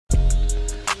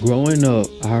Growing up,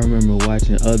 I remember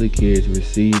watching other kids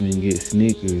receive and get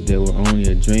sneakers that were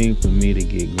only a dream for me to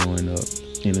get growing up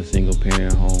in a single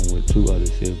parent home with two other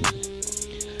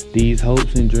siblings. These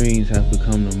hopes and dreams have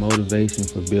become the motivation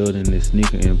for building this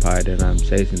sneaker empire that I'm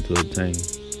chasing to obtain.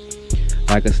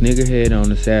 Like a sneakerhead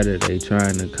on a Saturday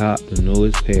trying to cop the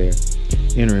newest pair,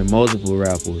 entering multiple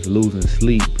raffles, losing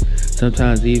sleep,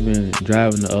 sometimes even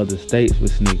driving to other states for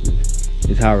sneakers,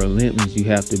 is how relentless you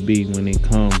have to be when it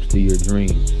comes to your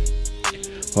dreams.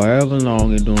 Forever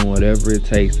long and doing whatever it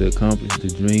takes to accomplish the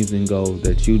dreams and goals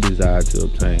that you desire to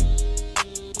obtain.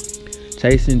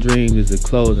 Chasin Dreams is a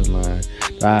clothing line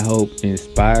that I hope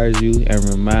inspires you and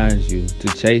reminds you to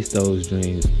chase those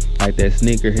dreams like that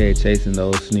sneakerhead chasing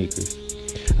those sneakers.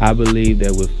 I believe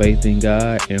that with faith in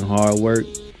God and hard work,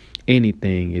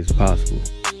 anything is possible.